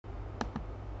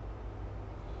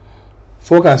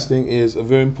Forecasting is a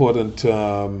very important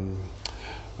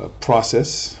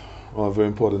process or a very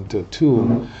important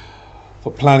tool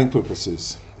for planning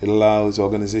purposes. It allows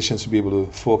organizations to be able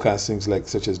to forecast things like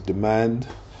such as demand,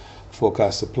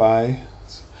 forecast supply,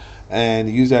 and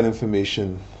use that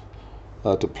information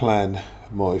to plan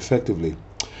more effectively.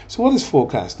 So what is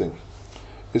forecasting?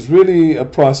 It's really a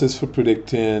process for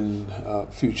predicting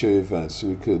future events. So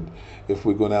we could, if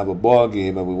we're going to have a ball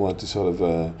game and we want to sort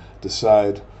of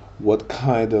decide what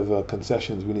kind of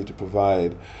concessions we need to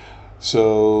provide.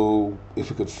 So if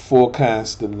we could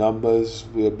forecast the numbers,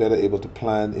 we're better able to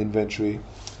plan inventory.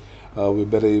 We're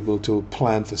better able to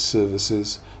plan for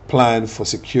services, plan for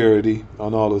security,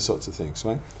 and all those sorts of things,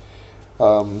 right?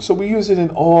 So we use it in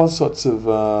all sorts of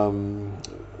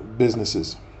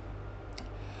businesses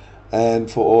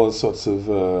and for all sorts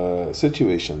of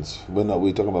situations. We're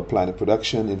talking about planning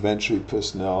production, inventory,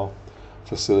 personnel,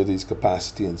 facilities,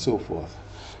 capacity, and so forth.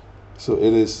 So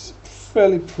it is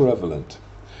fairly prevalent.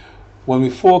 When we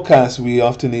forecast, we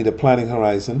often need a planning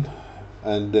horizon,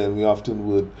 and then we often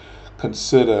would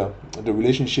consider the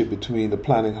relationship between the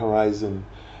planning horizon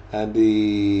and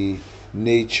the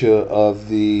nature of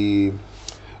the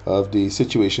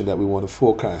situation that we want to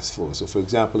forecast for. So for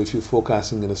example, if you're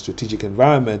forecasting in a strategic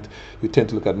environment, you tend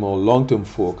to look at more long-term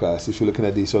forecasts. If you're looking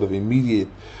at the sort of immediate,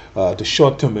 the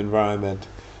short-term environment,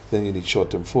 then you need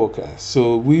short-term forecasts.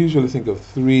 So we usually think of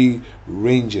three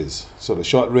ranges. So the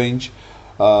short range,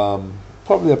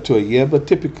 probably up to a year, but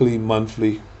typically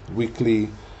monthly, weekly,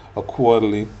 or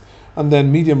quarterly. And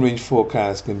then medium range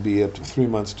forecasts can be up to 3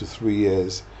 months to 3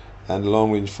 years, and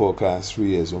long range forecasts 3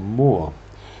 years or more.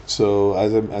 So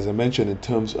as I mentioned, in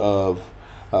terms of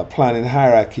planning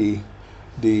hierarchy,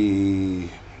 the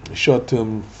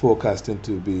short-term forecasts tend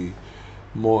to be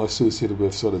more associated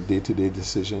with sort of day-to-day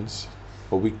decisions,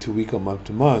 or week-to-week or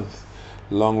month-to-month.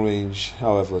 Long range,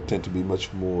 however, tend to be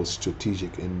much more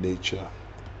strategic in nature.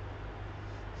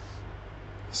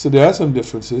 So there are some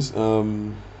differences.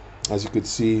 As you could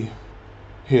see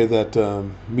here, that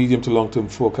medium to long-term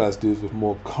forecast deals with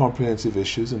more comprehensive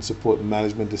issues and support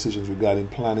management decisions regarding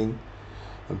planning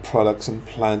and products and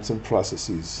plants and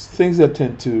processes. Things that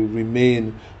tend to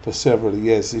remain for several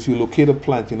years. If you locate a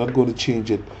plant, you're not going to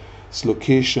change its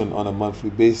location on a monthly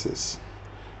basis.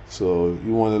 So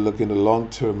you want to look in the long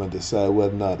term and decide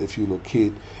whether or not, if you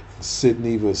locate in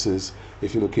Sydney versus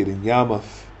if you locate in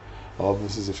Yarmouth, or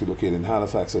versus if you locate in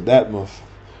Halifax or Dartmouth,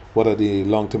 what are the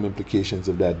long-term implications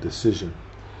of that decision?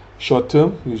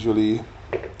 Short-term usually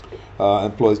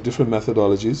employs different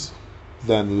methodologies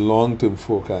than long-term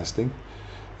forecasting,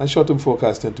 and short-term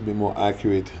forecasts tend to be more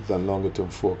accurate than longer-term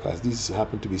forecasts. These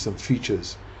happen to be some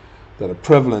features that are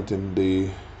prevalent in the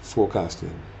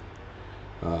forecasting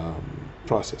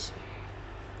process.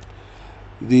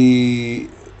 The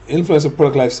influence of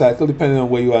product life cycle, depending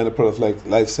on where you are in the product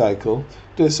life cycle,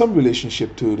 there's some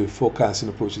relationship to the forecasting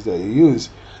approaches that you use.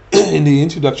 In the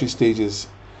introductory stages,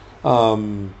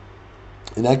 in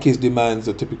that case, demands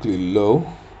are typically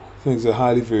low. Things are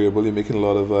highly variable. You're making a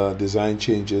lot of design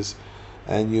changes,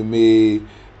 and you may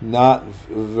not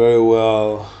very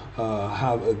well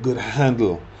have a good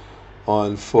handle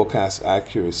on forecast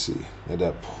accuracy at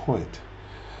that point.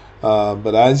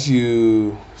 But as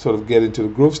you sort of get into the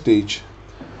growth stage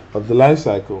of the life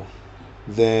cycle,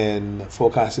 then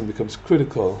forecasting becomes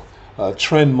critical.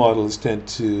 Trend models tend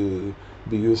to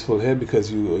be useful here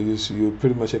because you're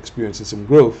pretty much experiencing some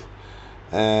growth,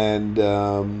 and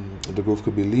the growth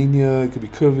could be linear, it could be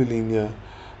curvilinear,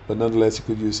 but nonetheless you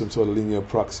could use some sort of linear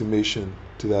approximation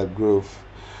to that growth.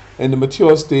 In the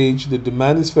mature stage, the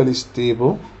demand is fairly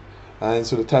stable, and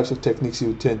so the types of techniques you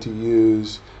would tend to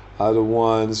use are the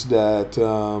ones that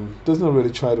does not really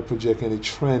try to project any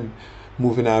trend,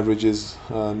 moving averages,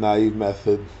 naive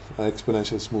method,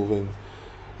 exponential smoothing,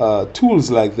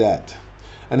 tools like that.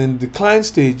 And in the decline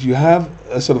stage, you have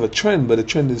a sort of a trend, but the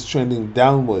trend is trending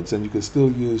downwards, and you can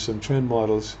still use some trend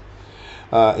models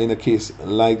in a case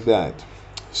like that.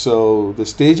 So the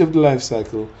stage of the life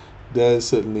cycle does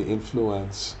certainly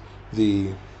influence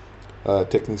the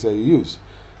techniques that you use.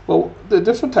 Well, there are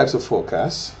different types of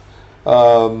forecasts.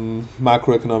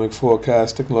 Macroeconomic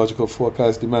forecast, technological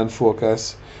forecast, demand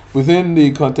forecast. Within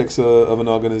the context of an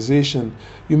organization,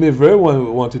 you may very well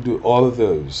want to do all of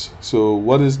those. So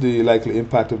what is the likely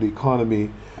impact of the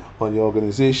economy on your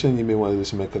organization? You may want to do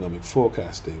some economic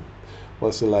forecasting.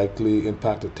 What's the likely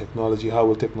impact of technology? How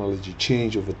will technology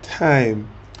change over time?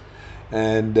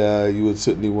 And you would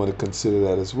certainly want to consider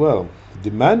that as well.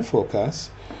 Demand forecasts,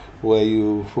 where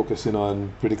you focus in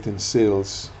on predicting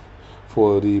sales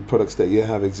for the products that you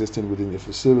have existing within your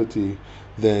facility,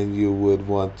 then you would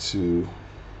want to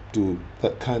do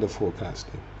that kind of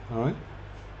forecasting. All right.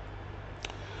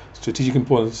 strategic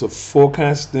importance of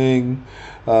forecasting,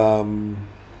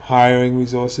 hiring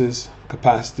resources,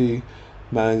 capacity,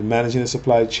 managing the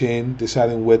supply chain,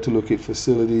 deciding where to locate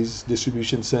facilities,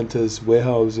 distribution centers,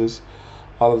 warehouses.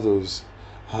 All of those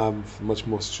have much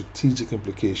more strategic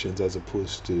implications as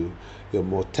opposed to your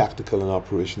more tactical and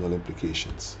operational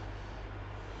implications.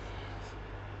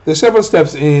 There are several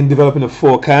steps in developing a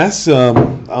forecast.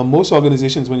 Most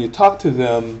organizations, when you talk to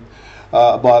them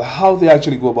about how they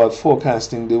actually go about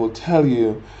forecasting, they will tell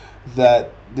you that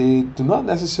they do not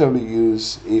necessarily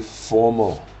use a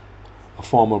formal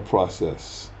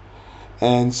process.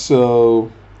 And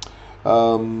so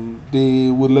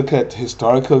they would look at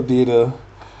historical data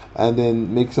and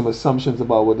then make some assumptions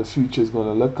about what the future is going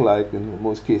to look like. In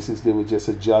most cases, they would just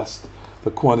adjust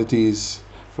the quantities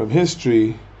from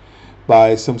history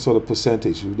by some sort of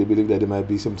percentage. If they believe that there might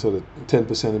be some sort of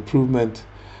 10% improvement,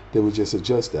 they would just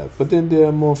adjust that. But then there's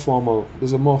a more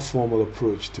formal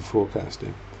approach to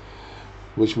forecasting,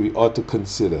 which we ought to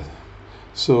consider.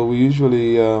 So we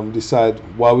usually decide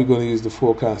what we're going to use the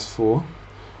forecast for,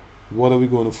 what are we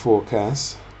going to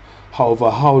forecast,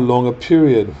 however, how long a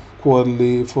period,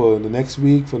 quarterly, for the next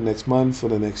week, for the next month, for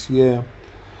the next year.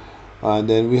 And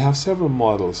then we have several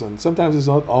models, and sometimes it's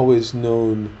not always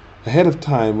known ahead of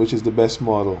time which is the best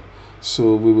model.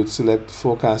 So we would select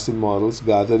forecasting models,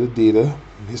 gather the data,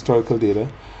 historical data,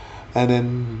 and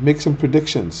then make some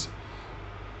predictions.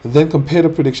 And then compare the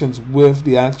predictions with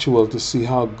the actual to see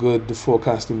how good the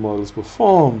forecasting models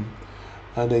perform,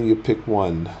 and then you pick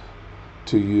one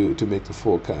to make the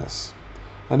forecast.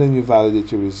 And then you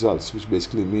validate your results, which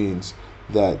basically means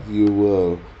that you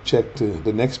will check to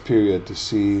the next period to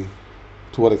see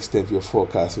to what extent your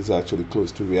forecast is actually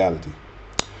close to reality.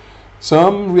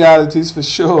 Some realities for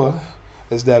sure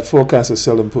is that forecasts are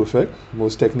seldom perfect.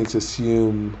 Most techniques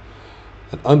assume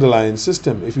an underlying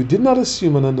system. If you did not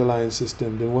assume an underlying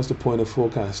system, then what's the point of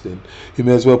forecasting? You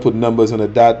may as well put numbers on a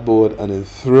dartboard and then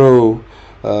throw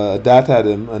a dart at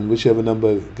them, and whichever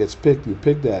number gets picked, you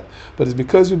pick that. But it's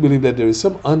because we believe that there is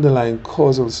some underlying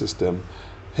causal system,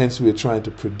 hence we're trying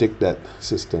to predict that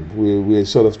system. We're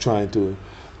sort of trying to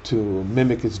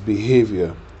mimic its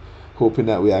behavior, hoping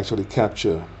that we actually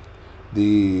capture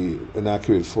an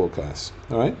accurate forecast.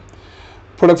 All right.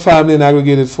 Product family and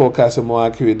aggregated forecasts are more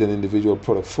accurate than individual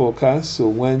product forecasts.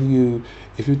 So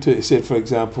if you say, for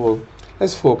example,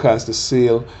 let's forecast the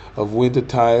sale of winter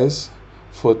tires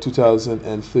for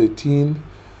 2013.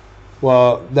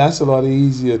 Well, that's a lot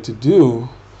easier to do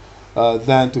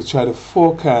than to try to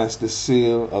forecast the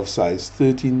sale of size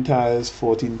 13 tires,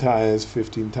 14 tires,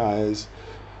 15 tires.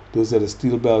 Those that are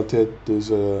steel belted,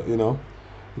 those are,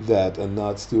 that are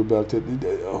not steel belted,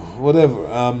 whatever.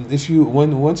 Once you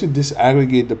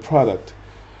disaggregate the product,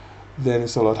 then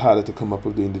it's a lot harder to come up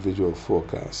with the individual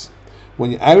forecasts. When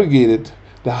you aggregate it,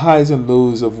 the highs and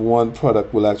lows of one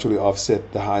product will actually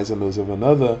offset the highs and lows of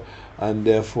another, and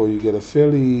therefore you get a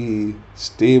fairly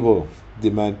stable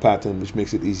demand pattern, which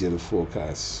makes it easier to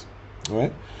forecast. All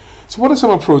right. So what are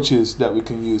some approaches that we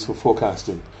can use for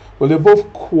forecasting? Well, they're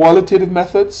both qualitative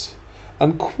methods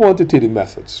and quantitative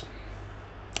methods.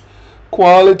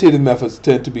 Qualitative methods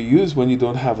tend to be used when you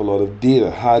don't have a lot of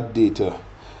data, hard data.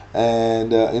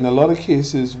 And in a lot of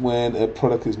cases when a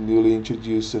product is newly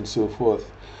introduced and so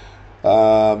forth,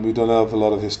 we don't have a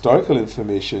lot of historical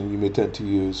information, you may tend to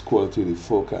use qualitative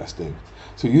forecasting.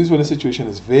 So use when a situation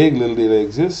is vague, little data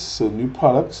exists, so new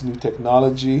products, new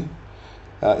technology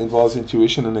involves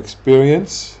intuition and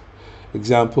experience.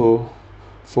 Example,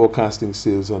 forecasting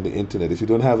sales on the internet. If you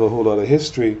don't have a whole lot of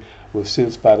history with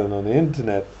sales pattern on the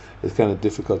internet, it's kind of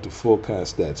difficult to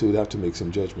forecast that, so you'd have to make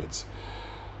some judgments.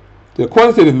 There are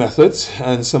quantitative methods,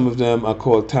 and some of them are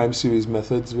called time series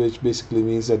methods, which basically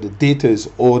means that the data is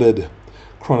ordered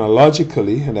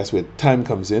chronologically, and that's where time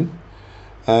comes in.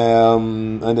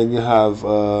 And then you have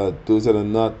those that are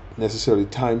not necessarily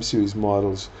time series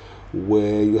models,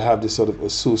 where you have this sort of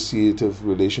associative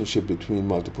relationship between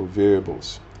multiple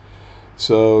variables.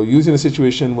 So using a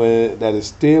situation where that is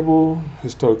stable,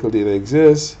 historical data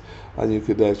exists, and you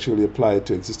could actually apply it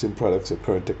to existing products or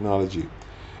current technology.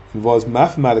 Involves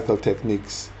mathematical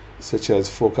techniques such as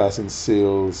forecasting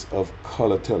sales of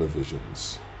color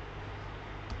televisions.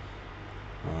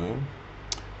 All right.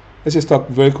 Let's just talk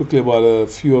very quickly about a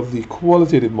few of the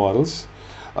qualitative models.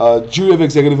 Jury of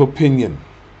executive opinion.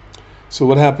 So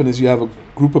what happens is you have a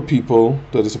group of people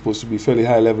that are supposed to be fairly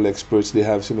high-level experts. They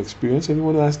have some experience, and you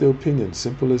want to ask their opinion.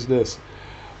 Simple as this.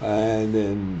 And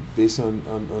then based on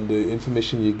the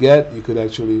information you get, you could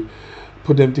actually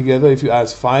put them together. If you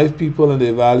ask 5 people and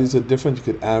their values are different, you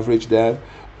could average that,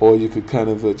 or you could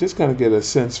just kind of get a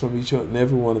sense from each and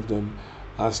every one of them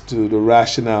as to the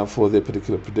rationale for their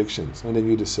particular predictions, and then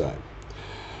you decide.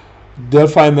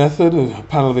 Delphi method, a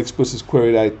panel of experts is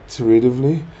queried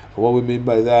iteratively. And what we mean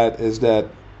by that is that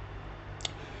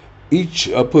each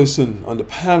person on the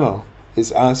panel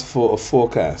is asked for a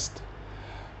forecast,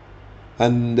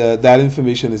 and that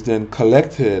information is then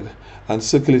collected and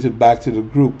circulated back to the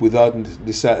group without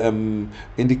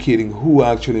indicating who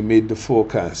actually made the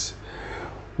forecast.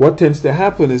 What tends to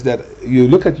happen is that you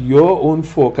look at your own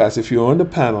forecast. If you're on the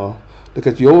panel, look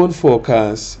at your own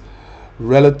forecast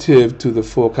relative to the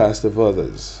forecast of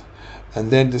others, and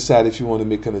then decide if you want to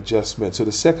make an adjustment. So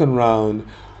the second round,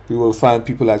 we will find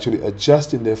people actually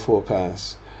adjusting their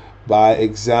forecast by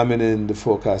examining the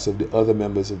forecast of the other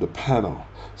members of the panel.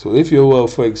 So if you will,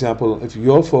 for example, if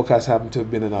your forecast happened to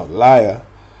have been an outlier,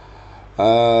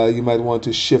 you might want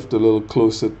to shift a little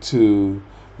closer to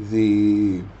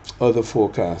the other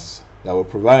forecasts that were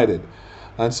provided.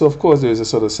 And so, of course, there is a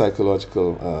sort of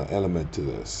psychological element to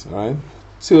this. All right.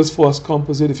 Salesforce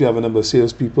composite. If you have a number of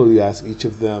salespeople, you ask each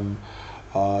of them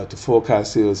to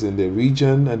forecast sales in their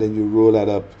region, and then you roll that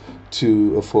up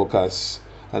to a forecast,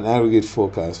 an aggregate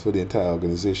forecast for the entire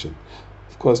organization.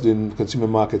 Of course, doing consumer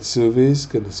market surveys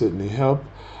can certainly help.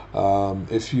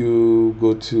 If you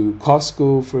go to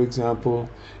Costco, for example,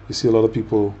 you see a lot of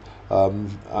people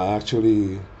are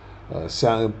actually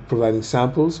providing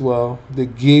samples. Well, they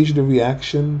gauge the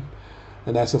reaction,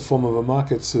 and that's a form of a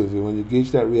market survey. When you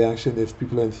gauge that reaction, if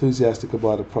people are enthusiastic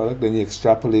about a product, then you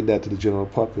extrapolate that to the general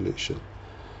population.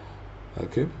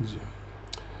 Okay,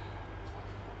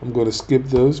 I'm going to skip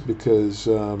those because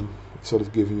sort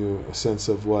of giving you a sense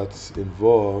of what's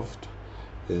involved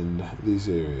in these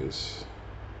areas.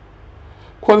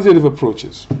 Quantitative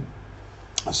approaches.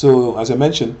 So, as I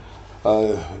mentioned,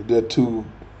 there are two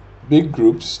big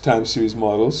groups: time series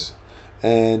models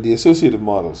and the associative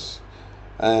models.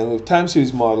 And with time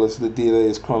series models, the data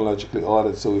is chronologically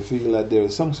ordered, so we feel that there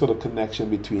is some sort of connection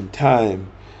between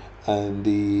time and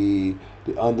the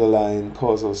underlying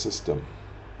causal system.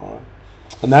 All right.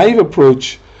 A naive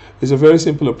approach is a very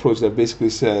simple approach that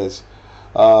basically says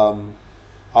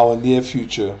our near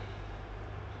future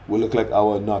will look like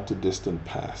our not too distant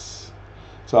past.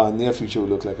 So our near future will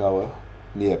look like our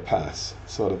near past,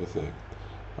 sort of a thing.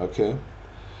 Okay.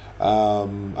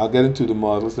 I'll get into the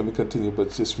models. Let me continue,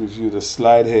 but just review the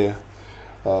slide here.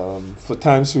 For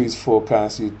time series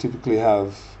forecast, you typically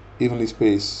have evenly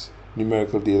spaced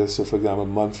numerical data. So, for example,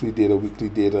 monthly data, weekly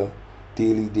data,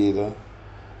 daily data,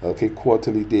 okay,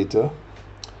 quarterly data,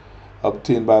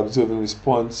 obtained by observing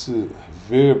response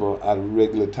variable at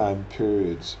regular time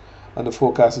periods. And the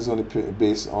forecast is only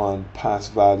based on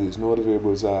past values. No other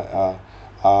variables are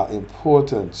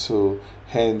important. So,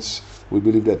 hence, we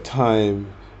believe that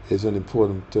time is an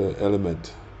important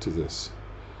element to this.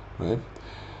 Right?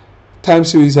 Time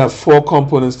series have 4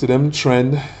 components to them: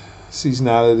 trend,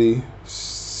 seasonality,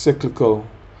 cyclical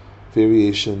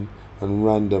variation, and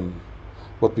random,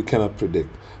 what we cannot predict.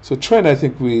 So trend, I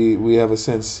think we have a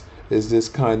sense, is this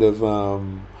kind of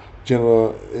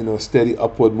general, steady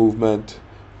upward movement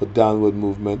or downward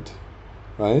movement,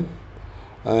 right?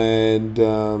 And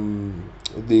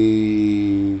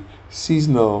the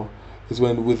seasonal is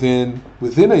when within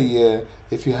a year,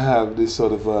 if you have this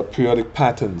sort of periodic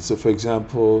pattern. So, for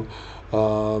example,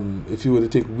 if you were to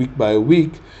take week by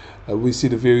week, we see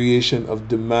the variation of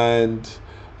demand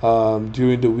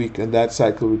during the week, and that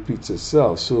cycle repeats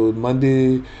itself. So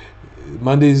the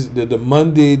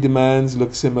Monday demands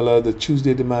look similar, the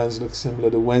Tuesday demands look similar,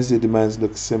 the Wednesday demands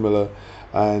look similar,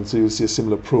 and so you'll see a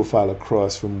similar profile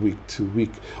across from week to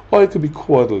week, or it could be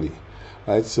quarterly.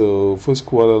 Right, so first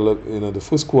quarter the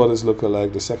first quarters look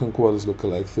alike, the second quarters look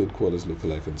alike, third quarters look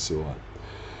alike, and so on.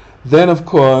 Then, of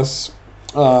course,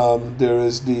 there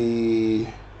is the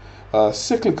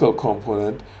cyclical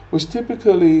component, which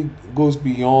typically goes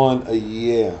beyond a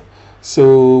year.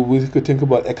 So we could think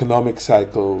about economic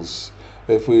cycles.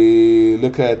 If we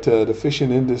look at the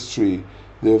fishing industry,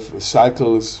 the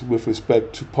cycles with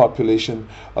respect to population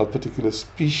of particular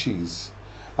species.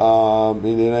 And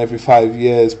then every 5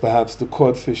 years, perhaps the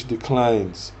cod fish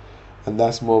declines, and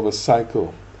that's more of a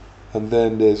cycle. And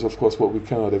then there's, of course, what we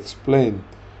cannot explain.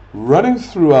 Running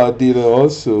through our data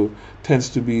also tends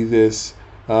to be this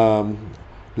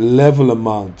level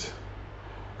amount,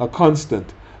 a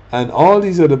constant. And all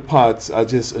these other parts are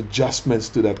just adjustments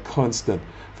to that constant.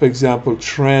 For example,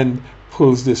 trend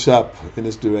pulls this up in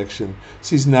this direction.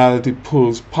 Seasonality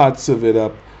pulls parts of it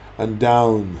up and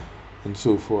down, and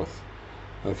so forth.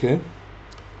 Okay,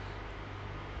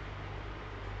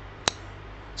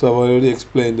 so I've already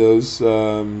explained those.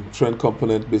 Trend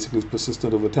component basically is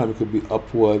persistent over time. It could be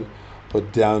upward or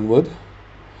downward.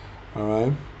 All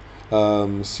right.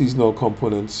 Seasonal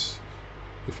components,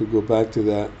 if we go back to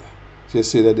that,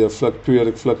 just say that there are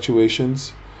periodic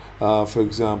fluctuations. For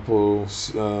example,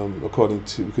 according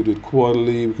to, we could do it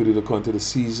quarterly, we could do it according to the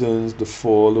seasons, the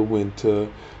fall, the winter,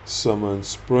 summer and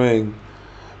spring,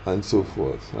 and so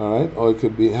forth. All right, or it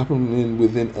could be happening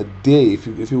within a day.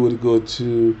 If you were to go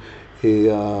to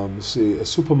a say a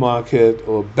supermarket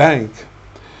or bank,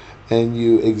 and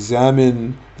you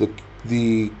examine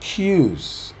the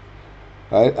queues,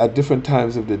 right, at different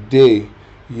times of the day,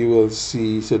 you will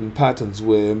see certain patterns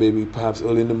where maybe perhaps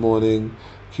early in the morning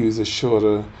queues are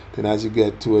shorter. Then as you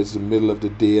get towards the middle of the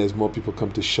day, as more people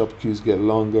come to shop, queues get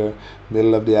longer.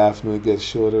 Middle of the afternoon it gets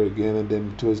shorter again, and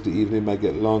then towards the evening it might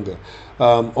get longer.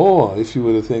 Or if you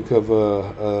were to think of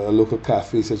a local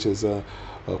cafe, such as a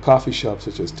coffee shop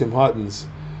such as Tim Hortons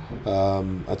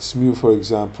at SMU, for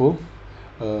example,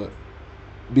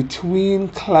 between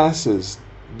classes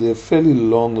they're fairly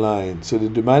long lines, so the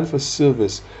demand for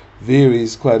service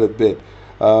varies quite a bit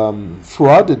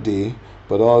throughout the day,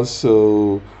 but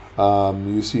also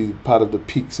you see part of the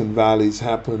peaks and valleys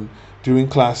happen during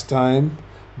class time.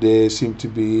 There seem to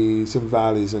be some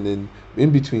valleys, and then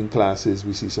in between classes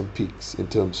we see some peaks in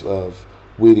terms of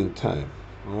waiting time.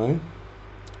 All right.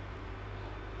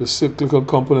 The cyclical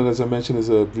component, as I mentioned, is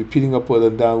a repeating upward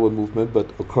and downward movement, but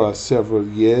across several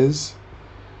years.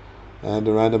 And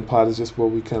the random part is just what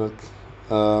we cannot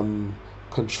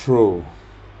control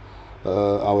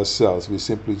ourselves. We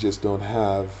simply just don't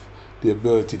have the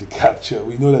ability to capture.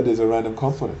 We know that there's a random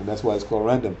component, and that's why it's called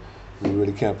random. We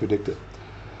really can't predict it.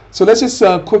 So let's just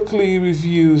quickly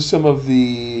review some of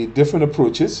the different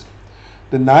approaches.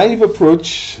 The naive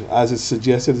approach, as it's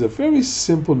suggested, is a very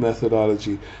simple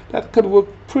methodology that could work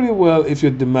pretty well if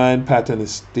your demand pattern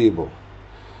is stable.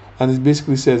 And it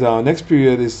basically says our next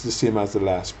period is the same as the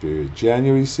last period.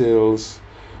 January sales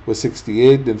was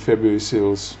 68, then February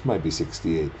sales might be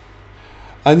 68.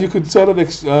 And you could sort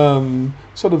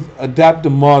of adapt the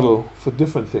model for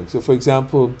different things. So for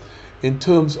example, in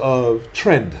terms of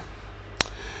trend,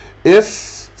 if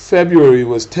February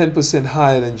was 10%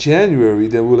 higher than January,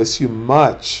 then we'll assume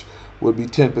March will be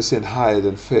 10% higher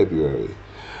than February.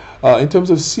 In terms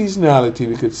of seasonality,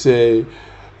 we could say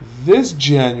this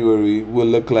January will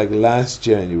look like last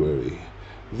January.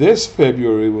 This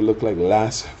February will look like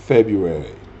last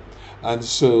February. And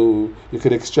so you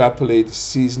could extrapolate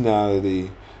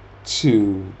seasonality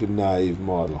to the naive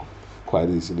model quite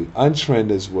easily, and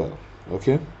trend as well.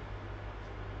 Okay.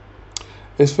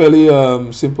 It's fairly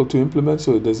simple to implement,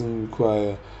 so it doesn't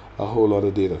require a whole lot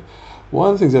of data. One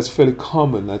of the things that's fairly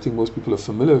common, I think most people are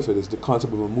familiar with it, is the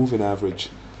concept of a moving average.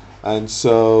 And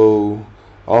so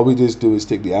all we just do is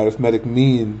take the arithmetic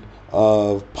mean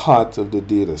of part of the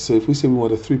data. So if we say we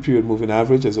want a 3-period moving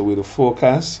average as a way to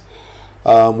forecast,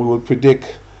 we will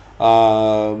predict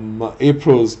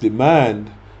April's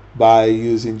demand by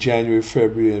using January,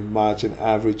 February, and March and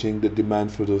averaging the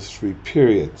demand for those 3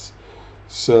 periods.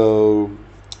 So,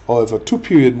 or if a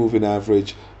 2-period moving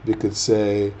average, we could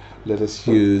say, let us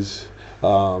use,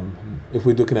 if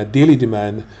we're looking at daily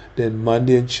demand, then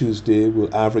Monday and Tuesday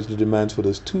will average the demands for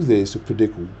those 2 days to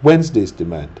predict Wednesday's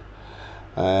demand.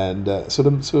 And so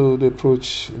the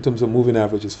approach in terms of moving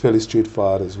average is fairly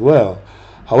straightforward as well.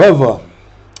 However,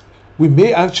 we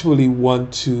may actually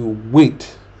want to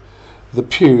weight the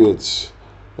periods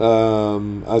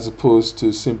as opposed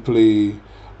to simply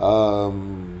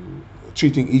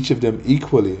treating each of them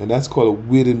equally, and that's called a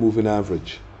weighted moving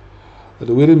average.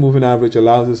 The weighted moving average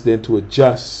allows us then to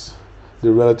adjust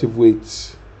the relative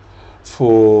weights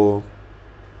for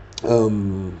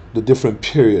the different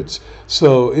periods.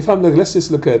 So if I'm like, let's just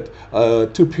look at a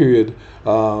 2-period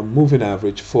moving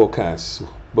average forecast,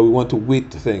 but we want to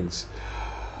weight things.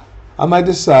 I might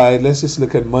decide, let's just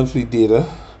look at monthly data,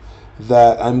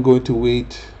 that I'm going to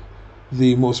weight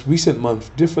the most recent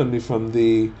month differently from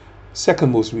the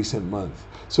second most recent month.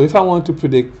 So if I want to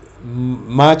predict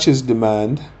March's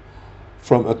demand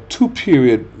from a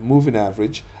 2-period moving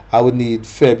average, I would need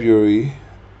February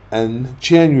and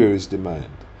January's demand.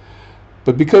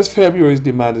 But because February's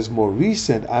demand is more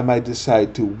recent, I might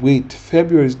decide to weight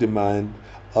February's demand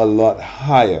a lot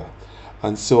higher.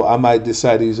 And so I might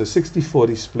decide to use a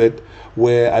 60-40 split,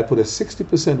 where I put a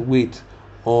 60% weight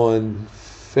on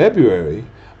February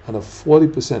and a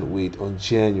 40% weight on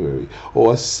January,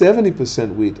 or a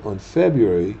 70% weight on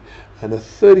February and a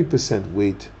 30%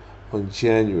 weight on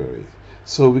January.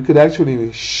 So we could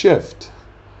actually shift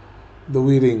the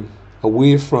weighting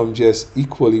away from just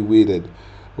equally weighted,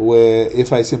 where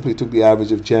if I simply took the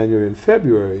average of January and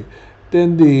February,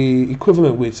 then the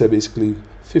equivalent weights are basically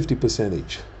 50%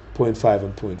 each, 0.5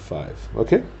 and 0.5.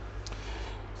 Okay?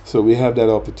 So we have that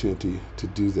opportunity to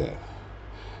do that.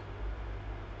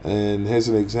 And here's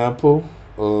an example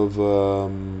of,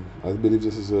 I believe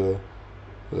this is a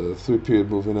 3-period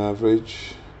moving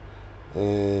average.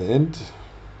 And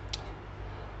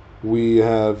we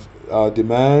have our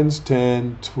demands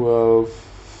 10, 12,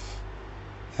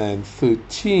 and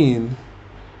 13,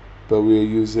 but we're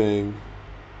using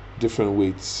different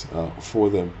weights for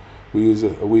them. We use a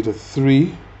weight of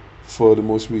 3 for the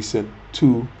most recent,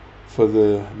 2 for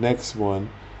the next one,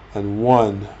 and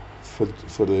 1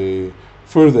 for the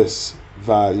furthest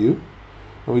value,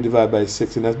 and we divide by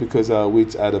 6, and that's because our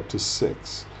weights add up to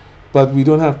 6. But we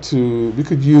don't have to, we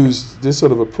could use this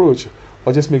sort of approach,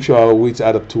 or just make sure our weights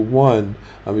add up to 1,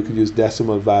 and we could use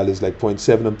decimal values like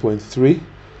 0.7 and 0.3,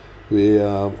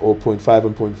 or 0.5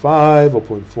 and 0.5, or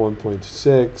 0.4 and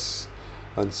 0.6,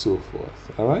 and so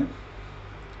forth. All right.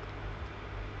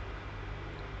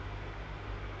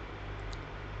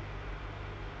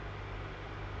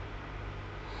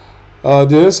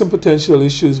 There are some potential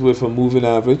issues with a moving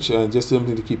average, and just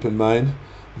something to keep in mind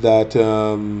that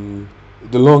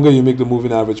the longer you make the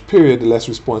moving average period, the less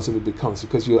responsive it becomes,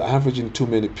 because you're averaging too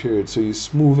many periods, so you're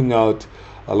smoothing out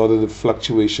a lot of the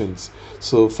fluctuations.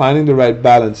 So finding the right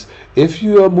balance. If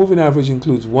your moving average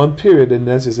includes 1 period, then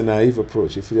that is a naive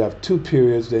approach. If you have 2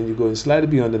 periods, then you're going slightly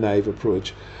beyond the naive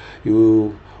approach.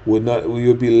 You'll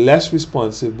be less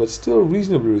responsive, but still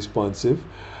reasonably responsive.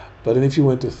 But then if you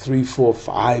went to 3, 4,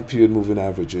 5 period moving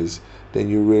averages, then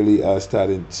you really are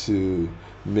starting to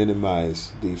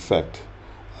minimize the effect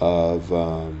of,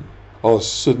 or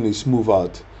certainly smooth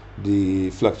out the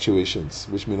fluctuations,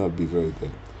 which may not be very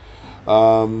good.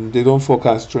 They don't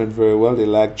forecast trend very well. They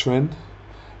lag trend,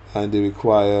 and they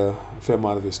require a fair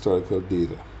amount of historical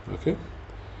data. Okay,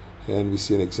 and we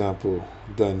see an example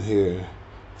done here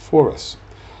for us.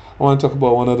 I want to talk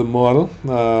about one other model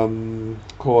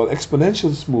called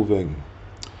exponential smoothing.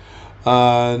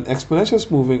 And exponential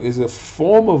smoothing is a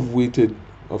form of a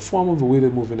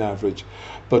weighted moving average,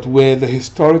 but where the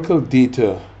historical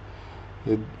data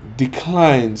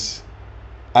declines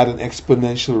at an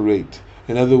exponential rate.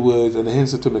 In other words, and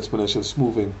hence the term exponential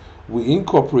smoothing, we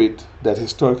incorporate that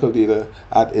historical data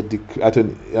at a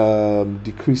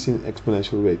decreasing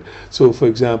exponential rate. So, for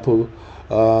example,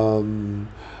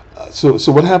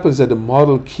 so what happens is that the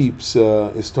model keeps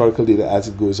historical data as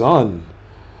it goes on,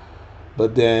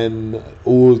 but then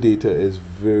old data is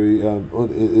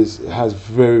has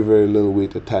very, very little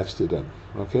weight attached to them.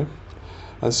 Okay,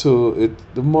 and so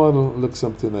the model looks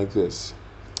something like this.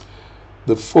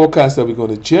 The forecast that we're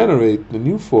going to generate, the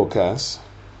new forecast,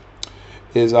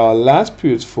 is our last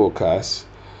period's forecast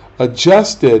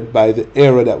adjusted by the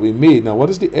error that we made. Now,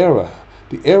 what is the error?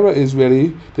 The error is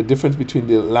really the difference between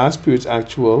the last period's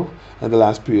actual and the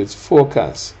last period's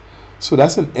forecast. So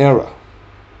that's an error.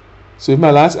 So if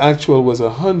my last actual was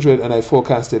 100 and I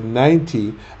forecasted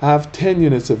 90, I have 10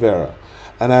 units of error.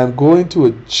 And I'm going to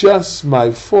adjust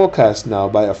my forecast now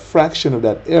by a fraction of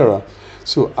that error.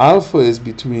 So alpha is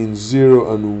between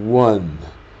 0 and 1.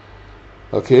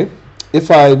 Okay?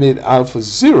 If I made alpha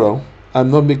 0,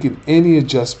 I'm not making any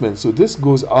adjustments. So this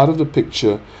goes out of the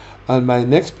picture, and my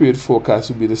next period forecast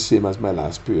will be the same as my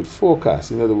last period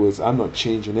forecast. In other words, I'm not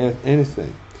changing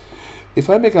anything.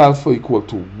 If I make alpha equal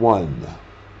to 1,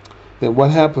 then what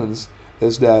happens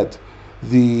is that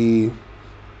the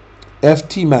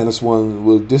ft minus 1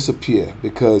 will disappear,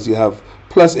 because you have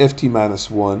plus ft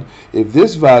minus 1. If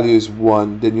this value is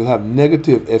 1, then you have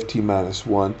negative ft minus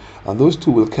 1, and those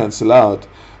two will cancel out,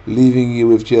 leaving you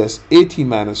with just at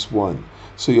minus 1.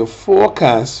 So your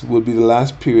forecast will be the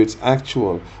last period's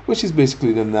actual, which is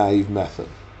basically the naive method.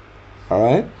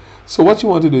 Alright? So what you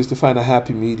want to do is to find a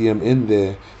happy medium in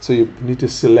there. So you need to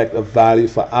select a value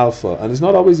for alpha. And it's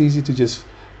not always easy to just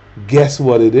guess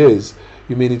what it is.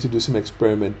 You may need to do some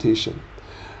experimentation,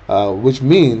 which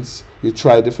means you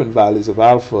try different values of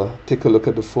alpha, take a look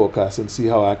at the forecast and see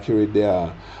how accurate they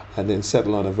are, and then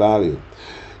settle on a value.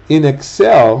 In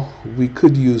Excel, we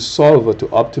could use Solver to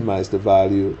optimize the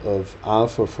value of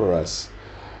alpha for us,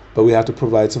 but we have to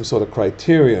provide some sort of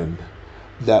criterion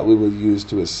that we will use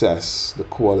to assess the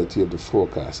quality of the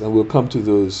forecast, and we'll come to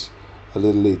those a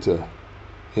little later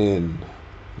in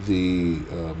the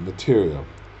material.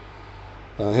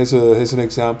 Here's an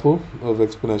example of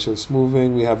exponential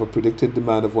smoothing. We have a predicted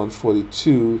demand of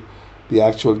 142. The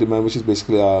actual demand, which is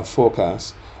basically our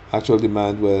forecast, actual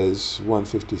demand was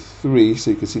 153. So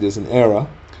you can see there's an error.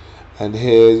 And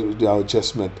here's our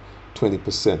adjustment,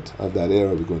 20% of that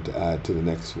error we're going to add to the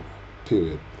next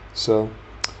period. So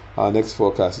our next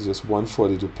forecast is just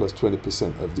 142 plus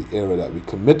 20% of the error that we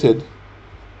committed.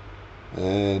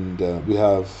 And we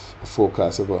have a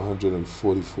forecast of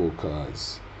 144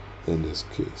 cars. in this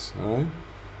case. All right.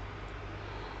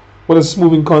 What does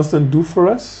moving constant do for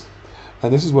us?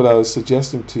 And this is what I was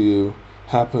suggesting to you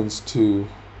happens to,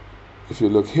 if you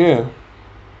look here,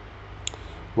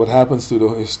 what happens to the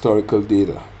historical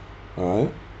data. All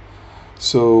right.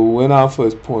 So when alpha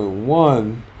is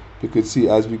 0.1, you could see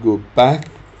as we go back,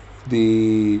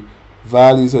 the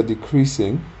values are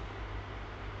decreasing,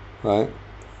 right?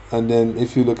 And then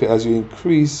if you look at as you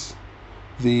increase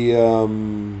the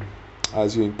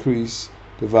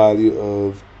value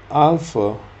of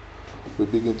alpha, we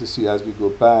begin to see as we go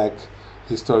back,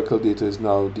 historical data is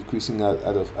now decreasing at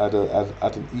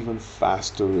an even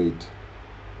faster rate.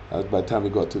 As by the time we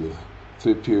got to the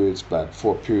 3 periods back,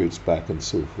 4 periods back, and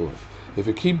so forth. If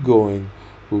we keep going,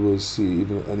 we will see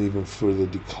an even further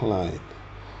decline.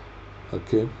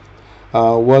 Okay,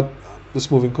 what this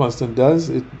moving constant does,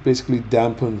 it basically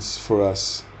dampens for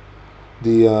us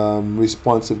the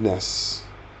responsiveness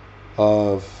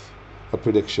of a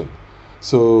prediction.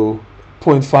 So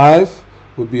 0.5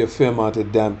 would be a fair amount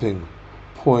of damping.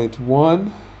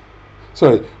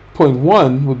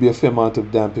 0.1 would be a fair amount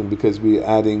of damping because we're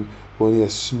adding only a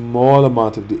small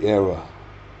amount of the error.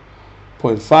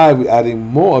 0.5, we're adding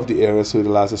more of the error, so it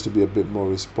allows us to be a bit more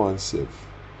responsive.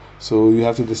 So you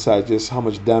have to decide just how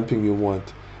much damping you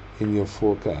want in your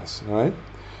forecast. All right.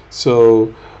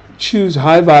 So choose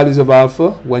high values of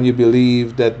alpha when you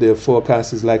believe that the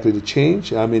forecast is likely to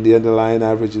change. I mean, the underlying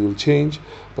average will change,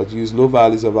 but use low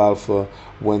values of alpha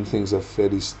when things are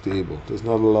fairly stable. There's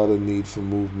not a lot of need for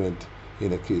movement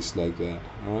in a case like that.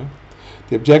 All right.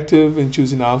 The objective in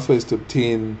choosing alpha is to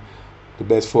obtain the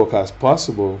best forecast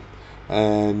possible,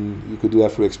 and you could do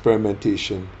that through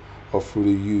experimentation or through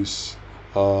the use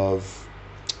of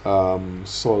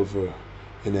Solver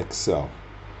in Excel.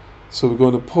 So we're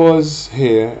going to pause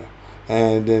here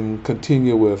and then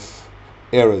continue with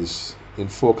errors in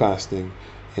forecasting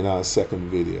in our second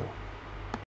video.